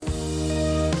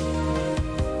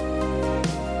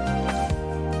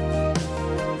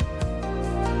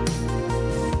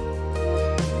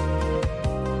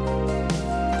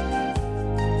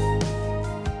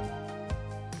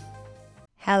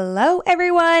Hello,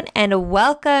 everyone, and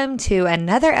welcome to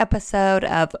another episode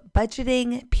of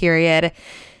Budgeting Period,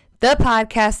 the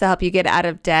podcast to help you get out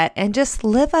of debt and just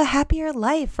live a happier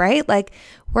life, right? Like,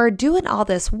 we're doing all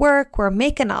this work, we're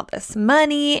making all this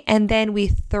money, and then we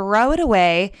throw it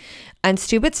away on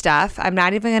stupid stuff. I'm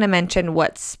not even going to mention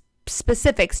what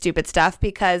specific stupid stuff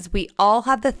because we all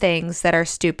have the things that are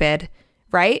stupid,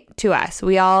 right? To us.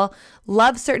 We all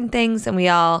love certain things and we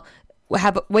all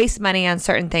waste money on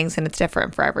certain things, and it's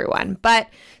different for everyone. But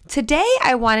today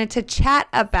I wanted to chat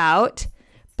about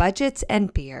budgets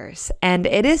and beers, and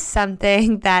it is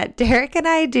something that Derek and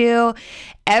I do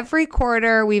every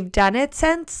quarter. We've done it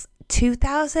since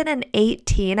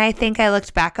 2018. I think I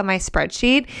looked back on my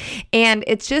spreadsheet, and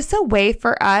it's just a way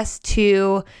for us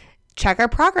to check our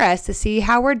progress, to see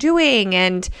how we're doing,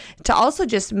 and to also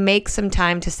just make some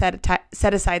time to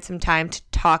set aside some time to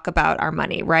talk about our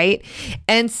money, right?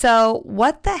 And so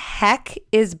what the heck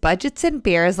is budgets and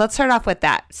beers? Let's start off with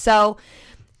that. So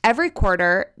every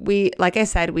quarter, like I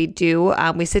said, we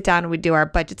sit down and we do our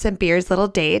budgets and beers little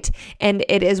date, and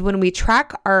it is when we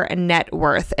track our net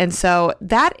worth. And so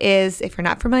that is, if you're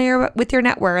not familiar with your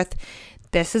net worth,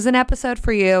 this is an episode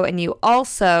for you, and you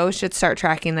also should start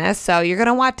tracking this. So you're going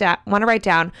to want to write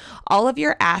down all of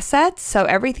your assets, so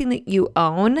everything that you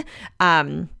own,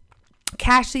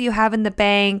 cash that you have in the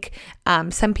bank.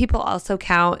 Some people also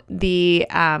count the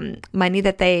money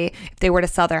that if they were to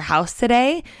sell their house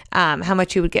today, how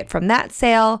much you would get from that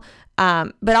sale.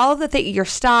 But all of your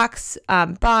stocks,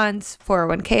 bonds,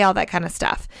 401k, all that kind of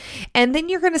stuff. And then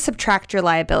you're going to subtract your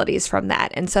liabilities from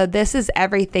that. And so this is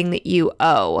everything that you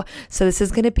owe. So this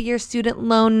is going to be your student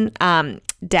loan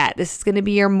debt. This is going to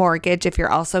be your mortgage. If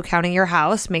you're also counting your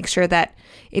house, make sure that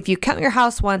if you count your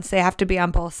house once, they have to be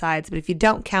on both sides. But if you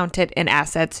don't count it in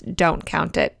assets, don't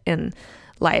count it in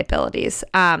liabilities.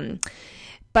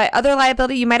 But other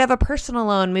liability, you might have a personal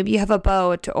loan, maybe you have a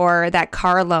boat or that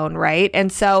car loan, right?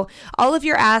 And so all of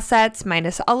your assets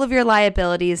minus all of your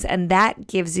liabilities, and that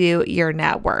gives you your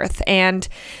net worth. And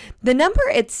the number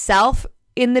itself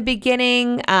in the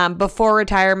beginning, before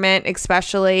retirement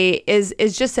especially, is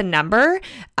just a number.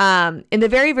 In the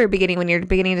very, very beginning, when you're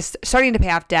starting to pay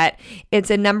off debt, it's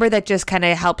a number that just kind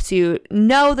of helps you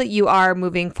know that you are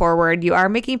moving forward, you are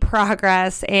making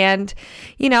progress, and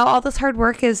all this hard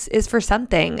work is for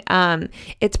something.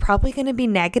 It's probably going to be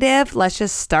negative. Let's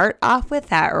just start off with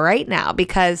that right now,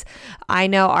 because I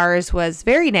know ours was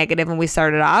very negative when we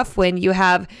started off. When you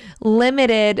have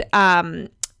limited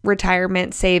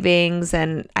retirement savings,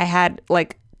 and I had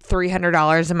like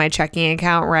 $300 in my checking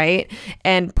account, right?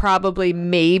 And probably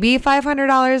maybe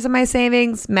 $500 in my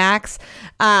savings max.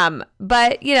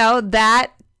 But that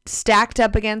stacked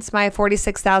up against my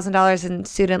 $46,000 in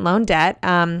student loan debt.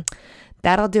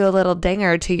 That'll do a little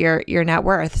dinger to your net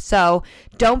worth. So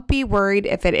don't be worried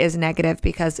if it is negative,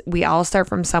 because we all start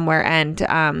from somewhere,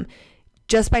 and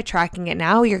just by tracking it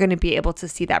now, you're going to be able to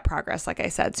see that progress, like I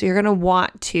said. So you're going to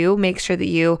want to make sure that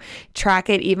you track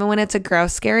it, even when it's a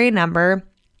gross, scary number.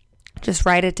 Just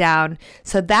write it down.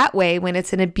 So that way, when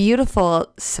it's in a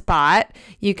beautiful spot,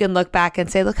 you can look back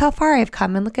and say, look how far I've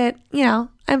come, and look at,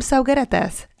 I'm so good at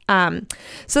this.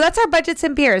 So that's our budgets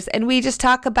and beers. And we just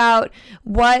talk about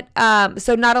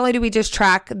so not only do we just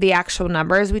track the actual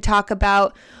numbers, we talk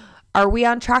about, are we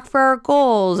on track for our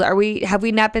goals? Have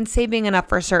we not been saving enough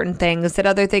for certain things? Did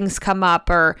other things come up,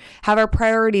 or have our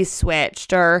priorities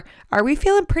switched? Or are we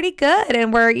feeling pretty good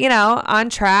and we're, on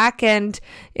track, and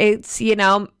it's,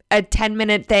 a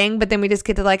 10-minute thing, but then we just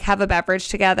get to have a beverage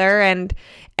together.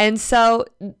 And so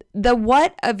the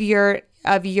what of your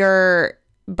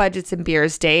budgets and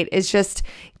beers date is just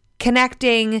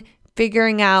connecting,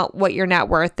 figuring out what your net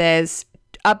worth is,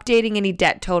 updating any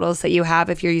debt totals that you have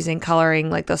if you're using coloring,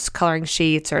 like those coloring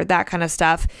sheets or that kind of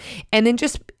stuff. And then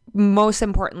just most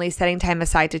importantly, setting time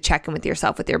aside to check in with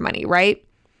yourself with your money, right?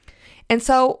 And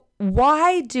so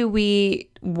why do we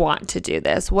want to do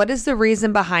this? What is the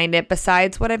reason behind it,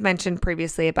 besides what I've mentioned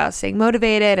previously about staying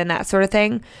motivated and that sort of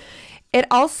thing? It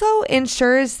also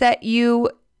ensures that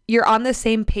you're on the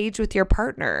same page with your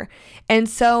partner. And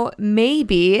so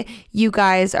maybe you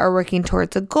guys are working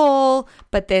towards a goal,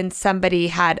 but then somebody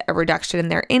had a reduction in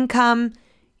their income.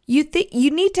 You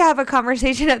need to have a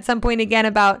conversation at some point again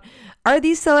about, are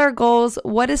these still our goals?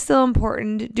 What is still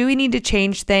important? Do we need to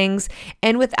change things?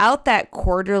 And without that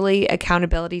quarterly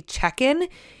accountability check-in,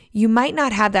 you might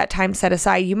not have that time set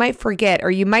aside. You might forget,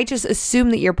 or you might just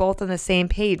assume that you're both on the same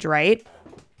page, right?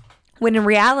 When in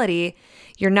reality,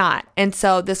 you're not. And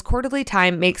so this quarterly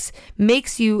time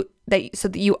makes you so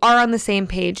that you are on the same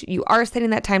page. You are setting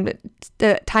that time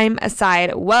aside.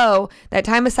 That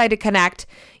time aside to connect.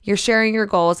 You're sharing your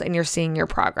goals and you're seeing your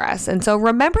progress. And so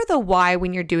remember the why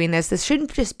when you're doing this. This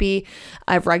shouldn't just be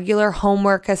a regular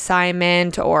homework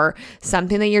assignment or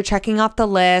something that you're checking off the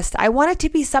list. I want it to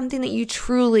be something that you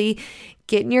truly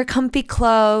get in your comfy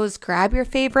clothes, grab your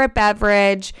favorite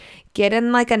beverage, get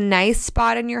in like a nice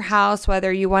spot in your house,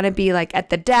 whether you want to be like at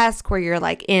the desk where you're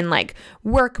like in like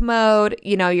work mode,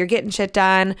 you're getting shit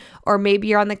done, or maybe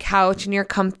you're on the couch and you're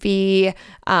comfy,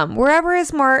 wherever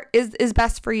is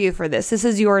best for you for this. This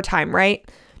is your time, right?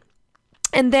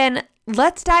 And then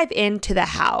let's dive into the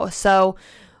how. So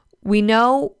we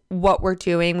know what we're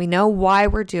doing. We know why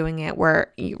we're doing it. We're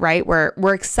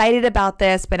excited about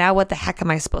this, but now what the heck am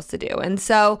I supposed to do? And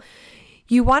so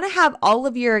you want to have all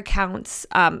of your accounts,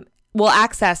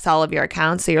 access all of your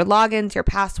accounts. So your logins, your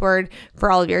password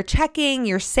for all of your checking,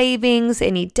 your savings,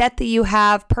 any debt that you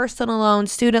have, personal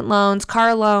loans, student loans,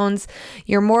 car loans,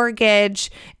 your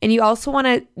mortgage. And you also want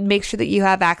to make sure that you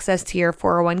have access to your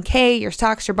 401k, your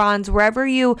stocks, your bonds, wherever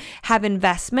you have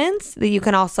investments, that you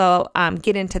can also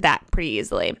get into that pretty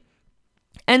easily.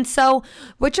 And so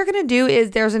what you're going to do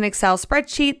is there's an Excel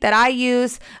spreadsheet that I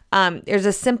use. There's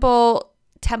a simple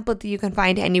template that you can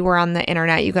find anywhere on the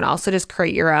internet. You can also just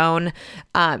create your own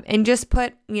and just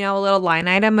put, a little line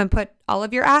item and put all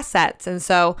of your assets. And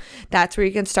so that's where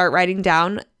you can start writing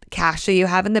down cash that you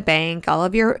have in the bank, all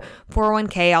of your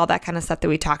 401k, all that kind of stuff that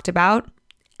we talked about.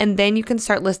 And then you can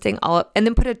start listing and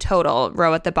then put a total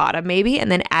row at the bottom maybe,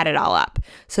 and then add it all up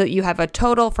so that you have a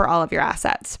total for all of your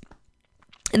assets.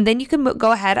 And then you can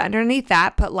go ahead underneath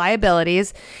that, put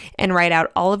liabilities and write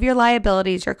out all of your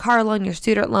liabilities, your car loan, your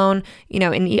student loan,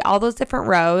 in all those different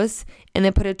rows, and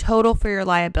then put a total for your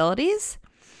liabilities.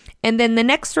 And then the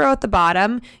next row at the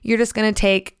bottom, you're just going to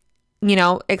take,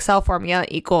 Excel formula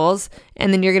equals,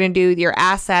 and then you're going to do your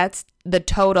assets, the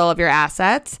total of your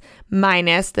assets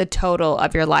minus the total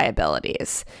of your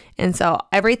liabilities. And so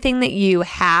everything that you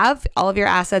have, all of your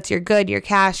assets, your good, your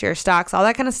cash, your stocks, all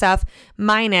that kind of stuff,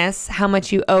 minus how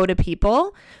much you owe to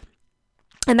people.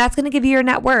 And that's going to give you your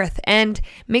net worth. And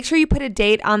make sure you put a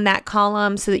date on that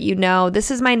column so that you know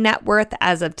this is my net worth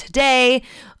as of today.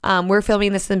 We're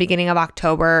filming this in the beginning of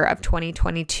October of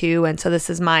 2022. And so this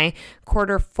is my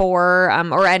quarter 4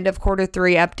 or end of quarter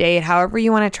 3 update, however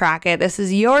you want to track it. This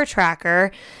is your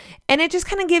tracker. And it just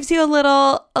kind of gives you a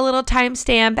little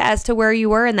timestamp as to where you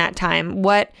were in that time,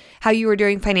 how you were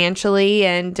doing financially,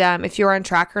 and if you were on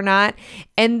track or not.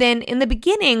 And then in the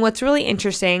beginning, what's really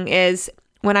interesting is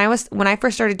when I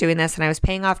first started doing this and I was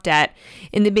paying off debt,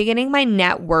 in the beginning, my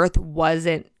net worth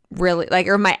wasn't really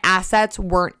or my assets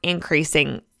weren't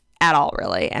increasing at all,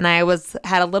 really. And I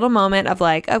had a little moment of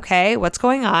like, okay, what's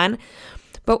going on?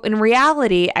 But in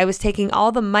reality, I was taking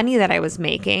all the money that I was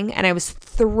making and I was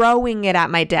throwing it at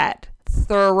my debt.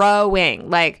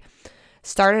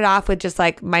 Started off with just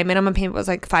like my minimum payment was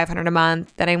like $500 a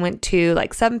month. Then I went to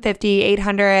like $750,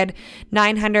 $800,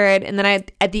 $900. And then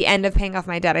at the end of paying off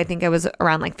my debt, I think I was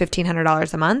around like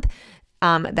 $1,500 a month.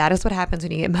 That is what happens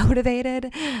when you get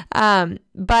motivated.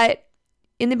 But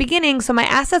in the beginning, so my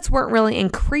assets weren't really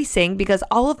increasing because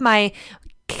all of my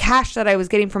cash that I was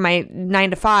getting from my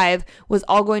 9-to-5 was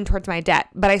all going towards my debt.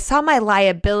 But I saw my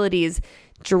liabilities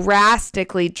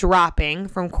drastically dropping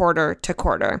from quarter to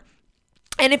quarter.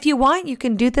 And if you want, you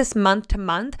can do this month to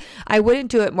month. I wouldn't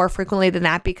do it more frequently than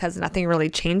that because nothing really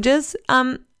changes.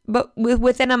 But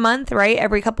within a month, right?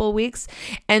 Every couple of weeks.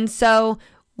 And so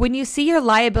when you see your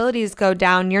liabilities go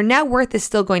down, your net worth is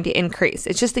still going to increase.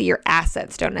 It's just that your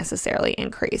assets don't necessarily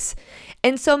increase.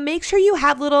 And so make sure you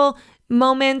have little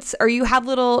moments or you have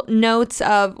little notes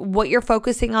of what you're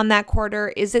focusing on that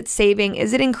quarter. Is it saving?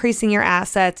 Is it increasing your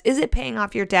assets? Is it paying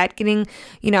off your debt? Getting,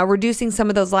 reducing some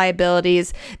of those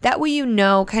liabilities. That way you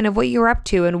know kind of what you're up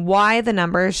to and why the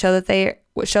numbers show that they're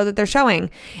showing.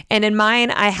 And in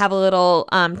mine, I have a little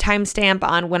timestamp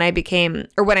on when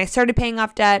I started paying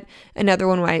off debt, another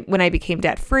one when I became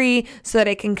debt free, so that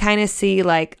I can kind of see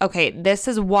like, okay, this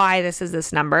is why this is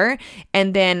this number.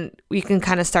 And then you can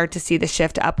kind of start to see the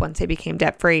shift up once I became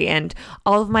debt free. And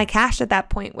all of my cash at that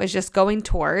point was just going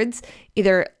towards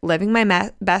either living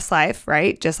my best life,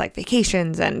 right? Just like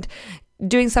vacations and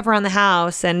doing stuff around the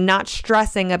house and not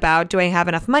stressing about, do I have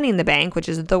enough money in the bank, which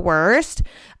is the worst.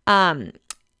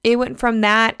 It went from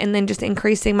that and then just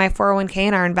increasing my 401k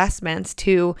and our investments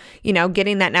to,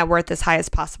 getting that net worth as high as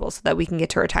possible so that we can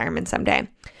get to retirement someday.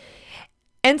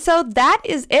 And so that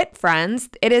is it, friends.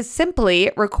 It is simply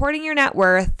recording your net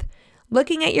worth,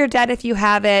 looking at your debt if you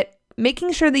have it,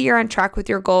 making sure that you're on track with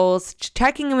your goals,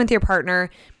 checking in with your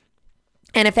partner.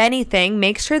 And if anything,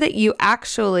 make sure that you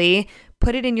actually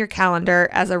put it in your calendar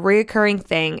as a reoccurring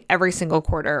thing every single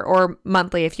quarter, or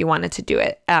monthly if you wanted to do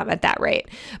it at that rate.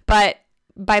 But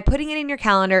by putting it in your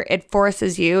calendar, it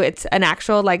forces you. It's an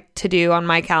actual to do on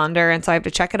my calendar. And so I have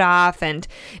to check it off. And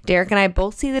Derek and I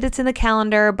both see that it's in the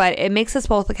calendar, but it makes us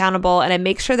both accountable, and it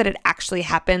makes sure that it actually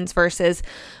happens versus,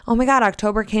 oh my God,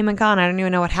 October came and gone. I don't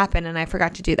even know what happened and I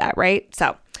forgot to do that, right?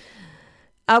 So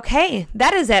okay,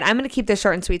 that is it. I'm going to keep this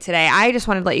short and sweet today. I just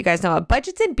wanted to let you guys know what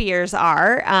budgets and beers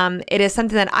are. It is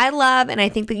something that I love, and I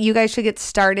think that you guys should get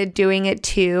started doing it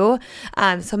too.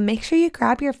 So make sure you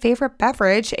grab your favorite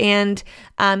beverage, and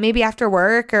maybe after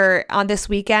work or on this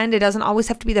weekend. It doesn't always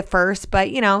have to be the first, but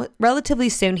relatively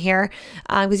soon here,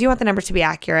 because you want the numbers to be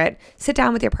accurate. Sit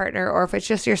down with your partner, or if it's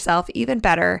just yourself, even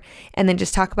better, and then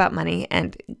just talk about money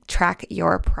and track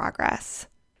your progress.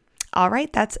 All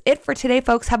right, that's it for today,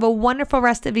 folks. Have a wonderful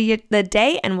rest of the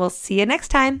day, and we'll see you next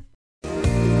time.